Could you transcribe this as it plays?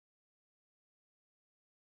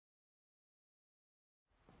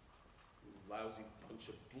Lousy bunch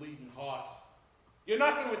of bleeding hearts. You're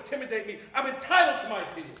not going to intimidate me. I'm entitled to my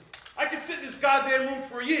opinion. I could sit in this goddamn room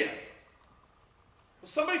for a year. Will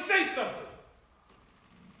somebody say something?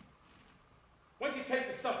 When did you take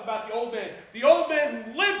the stuff about the old man? The old man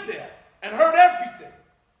who lived there and heard everything.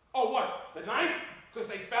 Oh, what? The knife? Because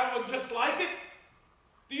they found one just like it?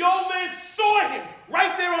 The old man saw him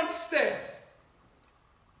right there on the stairs.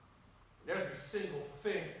 And every single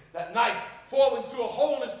thing, that knife falling through a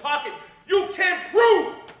hole in his pocket, you can't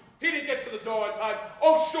prove he didn't get to the door on time.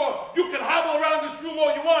 Oh, sure, you can hobble around this room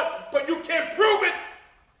all you want, but you can't prove it.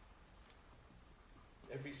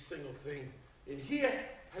 Every single thing in here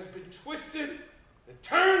has been twisted and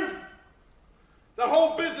turned. The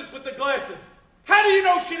whole business with the glasses. How do you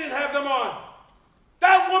know she didn't have them on?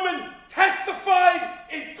 That woman testified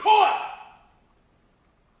in court.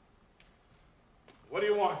 What do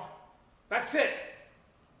you want? That's it.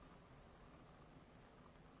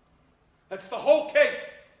 That's the whole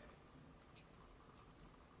case.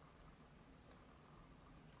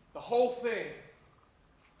 The whole thing.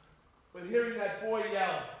 But hearing that boy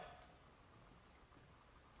yell,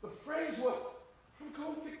 the phrase was, "I'm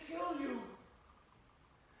going to kill you.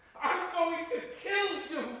 I'm going to kill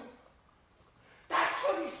you." That's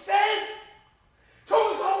what he said to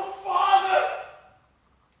his own father.